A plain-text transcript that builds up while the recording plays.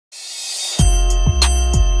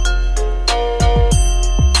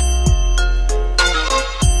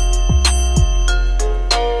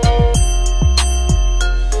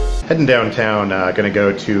Heading downtown, gonna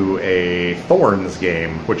go to a Thorns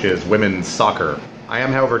game, which is women's soccer. I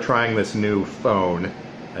am, however, trying this new phone.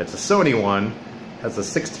 It's a Sony one, has a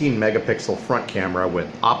 16 megapixel front camera with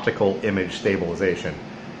optical image stabilization.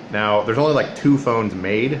 Now, there's only like 2 phones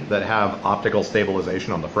made that have optical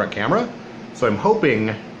stabilization on the front camera, so I'm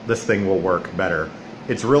hoping this thing will work better.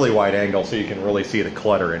 It's really wide angle, so you can really see the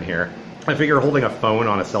clutter in here. I figure holding a phone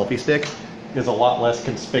on a selfie stick is a lot less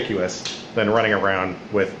conspicuous than running around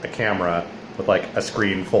with a camera with like a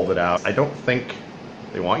screen folded out. I don't think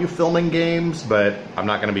they want you filming games, but I'm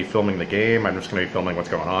not going to be filming the game. I'm just going to be filming what's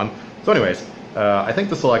going on. So anyways, I think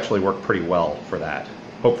this will actually work pretty well for that,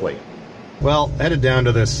 hopefully. Well, headed down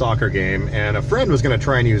to this soccer game, and a friend was going to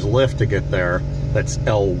try and use Lyft to get there. That's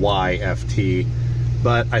L-Y-F-T.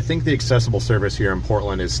 But I think the accessible service here in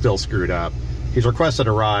Portland is still screwed up. He's requested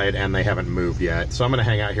a ride, and they haven't moved yet. So I'm going to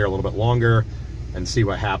hang out here a little bit longer and see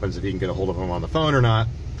what happens, if he can get a hold of him on the phone or not.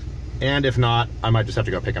 And if not, I might just have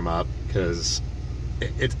to go pick him up, because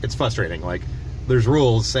it's frustrating. Like, there's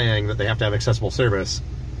rules saying that they have to have accessible service,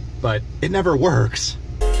 but it never works.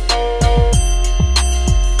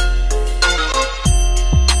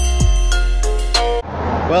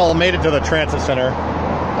 Well, made it to the transit center.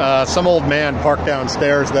 Some old man parked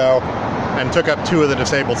downstairs though, and took up 2 of the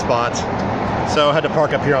disabled spots. So I had to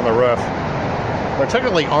park up here on the roof. There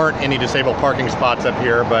technically aren't any disabled parking spots up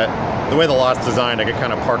here, but the way the lot's designed, I could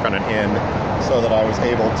kind of park on an end so that I was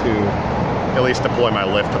able to at least deploy my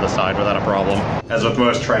lift to the side without a problem. As with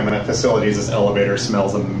most tri-minute facilities, this elevator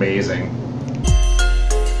smells amazing.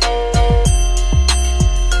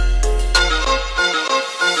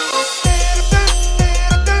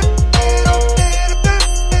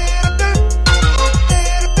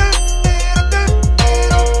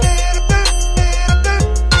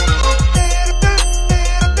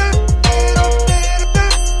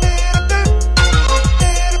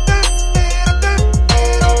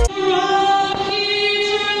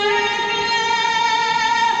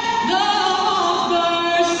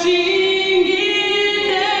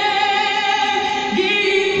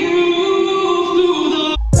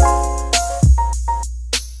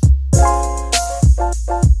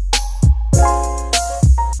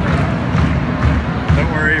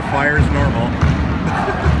 Fire's normal.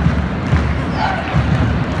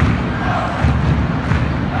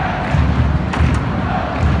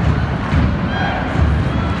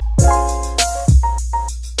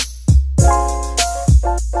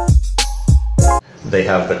 They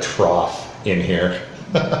have the trough in here.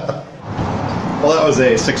 Well, that was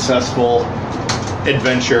a successful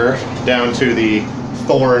adventure down to the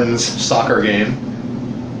Thorns soccer game.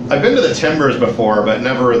 I've been to the Timbers before, but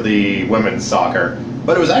never the women's soccer.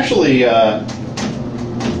 But it was actually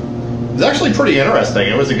pretty interesting.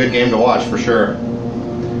 It was a good game to watch for sure.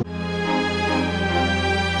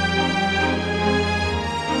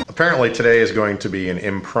 Apparently today is going to be an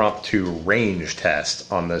impromptu range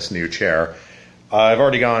test on this new chair. I've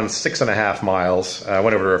already gone 6.5 miles. I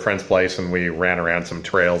went over to a friend's place and we ran around some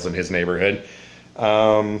trails in his neighborhood.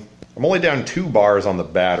 I'm only down 2 bars on the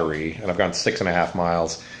battery, and I've gone 6.5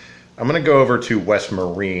 miles. I'm going to go over to West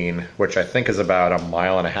Marine, which I think is about 1.5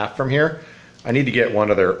 miles from here. I need to get one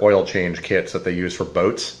of their oil change kits that they use for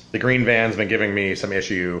boats. The green van's been giving me some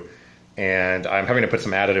issue, and I'm having to put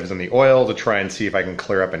some additives in the oil to try and see if I can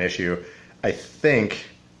clear up an issue. I think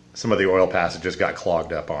some of the oil passages got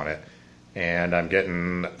clogged up on it, and I'm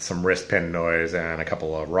getting some wrist pin noise and a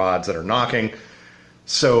couple of rods that are knocking.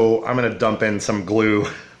 So I'm going to dump in some glue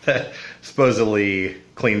that supposedly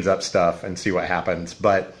cleans up stuff and see what happens.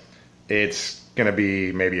 But it's going to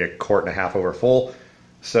be maybe 1.5 quarts over full.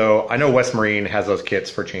 So I know West Marine has those kits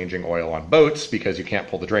for changing oil on boats, because you can't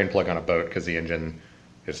pull the drain plug on a boat because the engine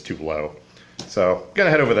is too low. So I'm going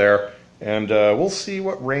to head over there, and we'll see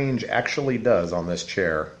what range actually does on this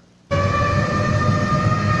chair.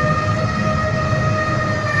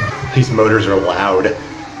 These motors are loud.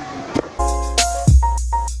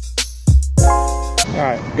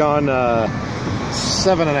 Alright, gone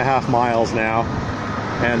 7.5 miles now,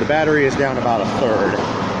 and the battery is down about 1/3.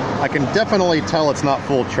 I can definitely tell it's not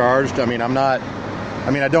full charged. I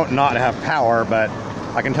don't not have power, but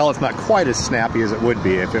I can tell it's not quite as snappy as it would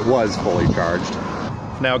be if it was fully charged.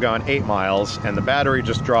 I've now gone 8 miles, and the battery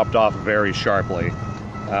just dropped off very sharply.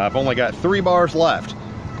 I've only got 3 bars left.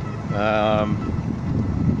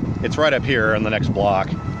 It's right up here in the next block.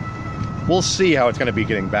 We'll see how it's going to be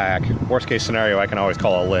getting back. Worst case scenario, I can always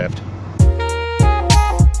call a Lyft.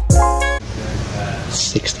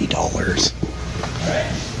 $60. Alright,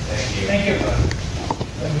 thank you.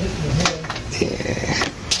 Thank you. Yeah.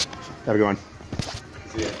 Have a good one.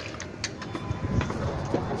 See ya.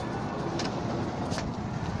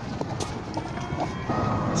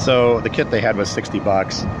 So the kit they had was 60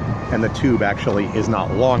 bucks, and the tube actually is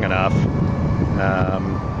not long enough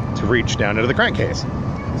to reach down into the crankcase.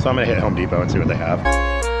 So I'm gonna hit Home Depot and see what they have.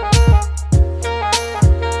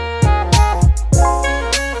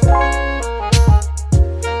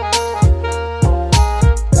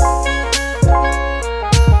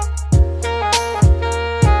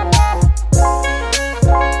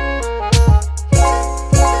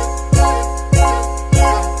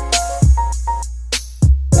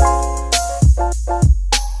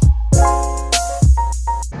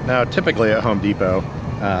 Now, typically at Home Depot,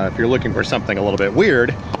 if you're looking for something a little bit weird,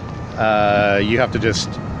 you have to just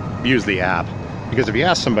use the app. Because if you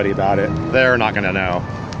ask somebody about it, they're not going to know.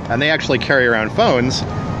 And they actually carry around phones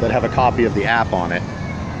that have a copy of the app on it.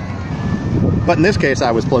 But in this case,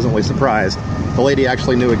 I was pleasantly surprised. The lady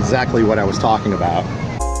actually knew exactly what I was talking about.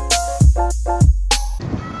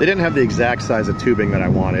 They didn't have the exact size of tubing that I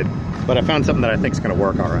wanted, but I found something that I think is going to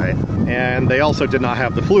work all right. And they also did not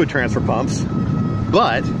have the fluid transfer pumps,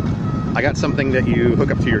 but I got something that you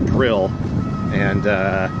hook up to your drill, and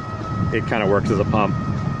it kind of works as a pump.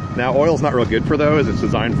 Now, oil's not real good for those. It's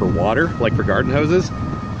designed for water, like for garden hoses,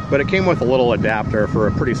 but it came with a little adapter for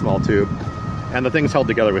a pretty small tube, and the thing's held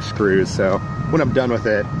together with screws, so when I'm done with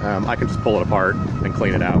it, I can just pull it apart and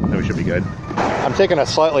clean it out, and we should be good. I'm taking a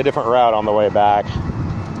slightly different route on the way back.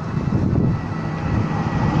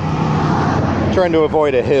 Trying to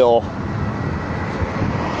avoid a hill.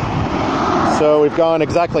 So we've gone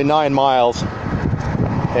exactly 9 miles,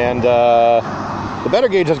 and the better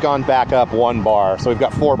gauge has gone back up 1 bar, so we've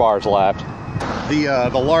got 4 bars left.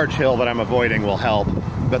 The large hill that I'm avoiding will help,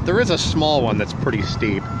 but there is a small one that's pretty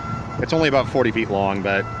steep. It's only about 40 feet long,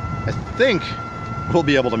 but I think we'll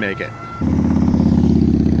be able to make it.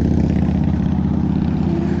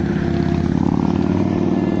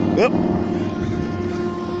 Oop.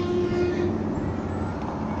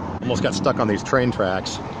 Almost got stuck on these train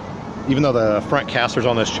tracks. Even though the front casters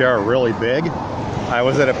on this chair are really big, I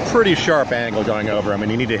was at a pretty sharp angle going over them,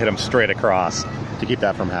 and you need to hit them straight across to keep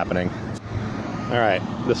that from happening. All right,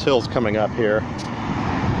 this hill's coming up here.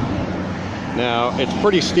 Now, it's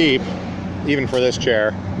pretty steep, even for this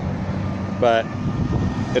chair, but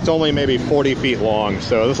it's only maybe 40 feet long,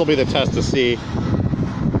 so this will be the test to see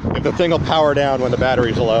if the thing will power down when the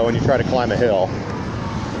battery's low and you try to climb a hill.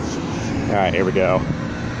 All right, here we go.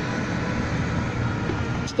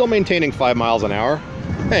 Still maintaining 5 miles an hour.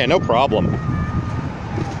 Hey, no problem.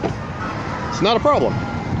 It's not a problem.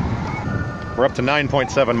 We're up to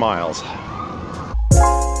 9.7 miles.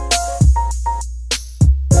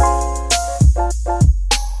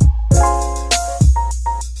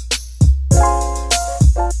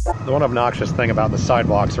 The one obnoxious thing about the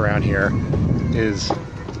sidewalks around here is,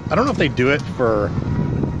 I don't know if they do it for,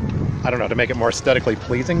 I don't know, to make it more aesthetically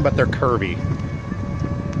pleasing, but they're curvy.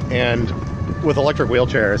 And with electric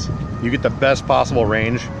wheelchairs, you get the best possible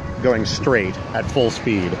range going straight at full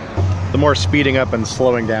speed. The more speeding up and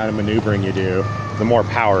slowing down and maneuvering you do, the more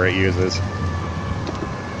power it uses.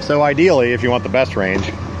 So ideally, if you want the best range,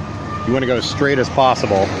 you want to go as straight as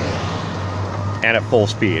possible and at full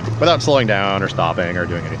speed without slowing down or stopping or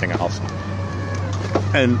doing anything else.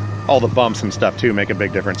 And all the bumps and stuff too make a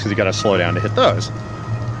big difference because you got to slow down to hit those.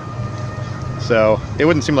 So it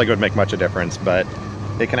wouldn't seem like it would make much of a difference, but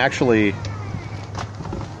it can actually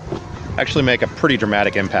make a pretty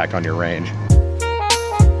dramatic impact on your range.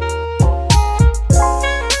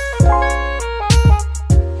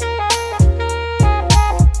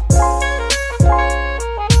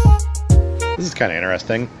 This is kind of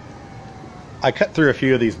interesting. I cut through a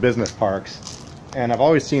few of these business parks, and I've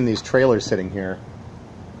always seen these trailers sitting here,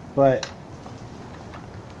 but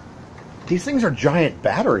these things are giant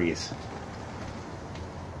batteries.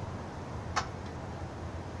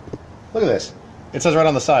 Look at this. It says right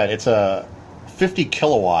on the side, it's a 50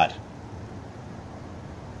 kilowatt,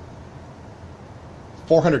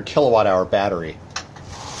 400 kilowatt hour battery.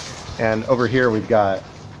 And over here we've got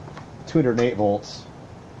 208 volts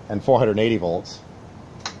and 480 volts.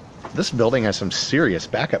 This building has some serious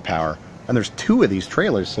backup power, and there's 2 of these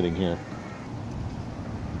trailers sitting here.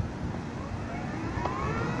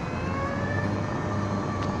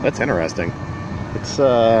 That's interesting. It's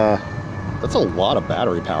that's a lot of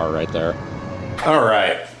battery power right there. All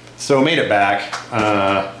right, so made it back.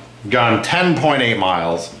 Gone 10.8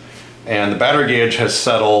 miles, and the battery gauge has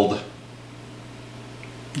settled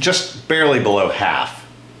just barely below half.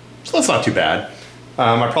 So that's not too bad.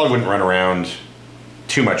 I probably wouldn't run around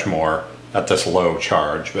too much more at this low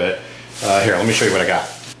charge, but here, let me show you what I got.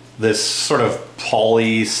 This sort of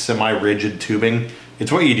poly semi-rigid tubing.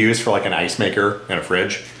 It's what you'd use for like an ice maker in a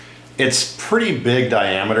fridge. It's pretty big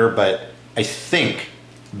diameter, but I think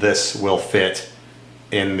this will fit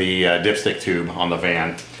in the dipstick tube on the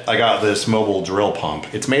van. I got this mobile drill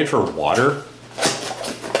pump. It's made for water,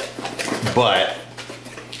 but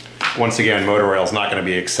once again, motor oil is not going to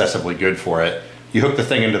be excessively good for it. You hook the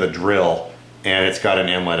thing into the drill and it's got an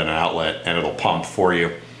inlet and an outlet and it'll pump for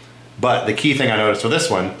you. But the key thing I noticed with this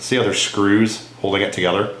one, see how there's screws holding it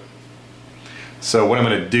together? So what I'm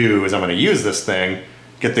going to do is I'm going to use this thing,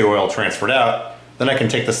 get the oil transferred out, then I can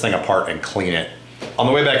take this thing apart and clean it. On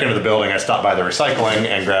the way back into the building, I stopped by the recycling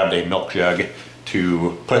and grabbed a milk jug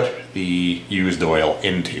to put the used oil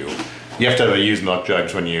into. You have to have a used milk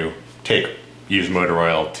jugs when you take used motor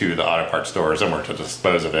oil to the auto parts store or somewhere to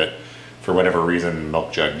dispose of it. For whatever reason,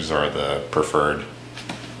 milk jugs are the preferred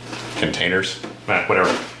containers. Whatever.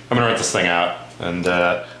 I'm gonna write this thing out and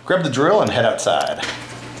grab the drill and head outside.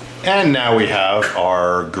 And now we have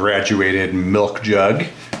our graduated milk jug,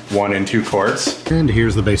 1 and 2 quarts. And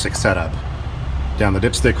here's the basic setup. Down the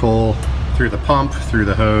dipstick hole, through the pump, through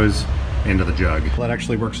the hose, into the jug. Well, that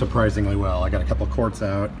actually works surprisingly well. I got a couple quarts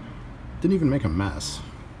out. Didn't even make a mess.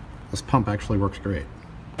 This pump actually works great.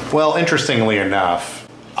 Well, interestingly enough,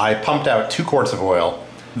 I pumped out 2 quarts of oil.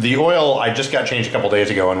 The oil I just got changed a couple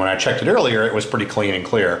days ago, and when I checked it earlier, it was pretty clean and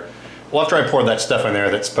clear. Well, after I poured that stuff in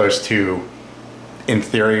there that's supposed to, in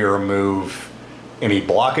theory, remove any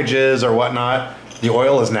blockages or whatnot, the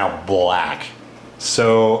oil is now black.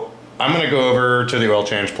 So I'm gonna go over to the oil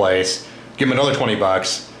change place, give them another 20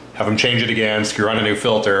 bucks, have them change it again, screw on a new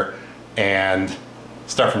filter, and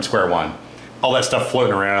start from square one. All that stuff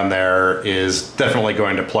floating around there is definitely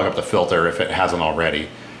going to plug up the filter if it hasn't already.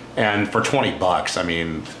 And for 20 bucks, I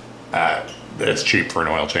mean, it's cheap for an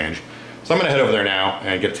oil change. So I'm gonna head over there now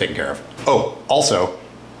and get it taken care of. Oh, also,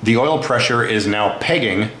 the oil pressure is now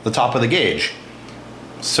pegging the top of the gauge.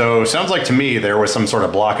 So sounds like to me there was some sort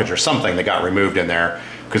of blockage or something that got removed in there,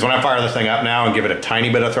 because when I fire the thing up now and give it a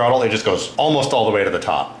tiny bit of throttle, it just goes almost all the way to the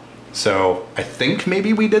top. So I think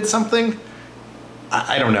maybe we did something.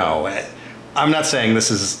 I don't know. I'm not saying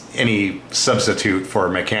this is any substitute for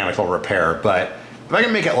mechanical repair, but if I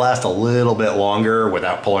can make it last a little bit longer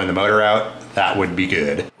without pulling the motor out, that would be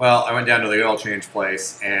good. Well, I went down to the oil change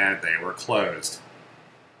place and they were closed.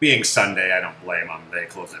 Being Sunday, I don't blame them. They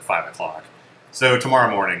closed at 5 o'clock. So tomorrow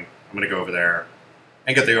morning, I'm gonna go over there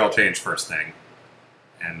and get the oil change first thing.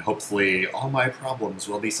 And hopefully all my problems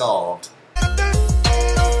will be solved.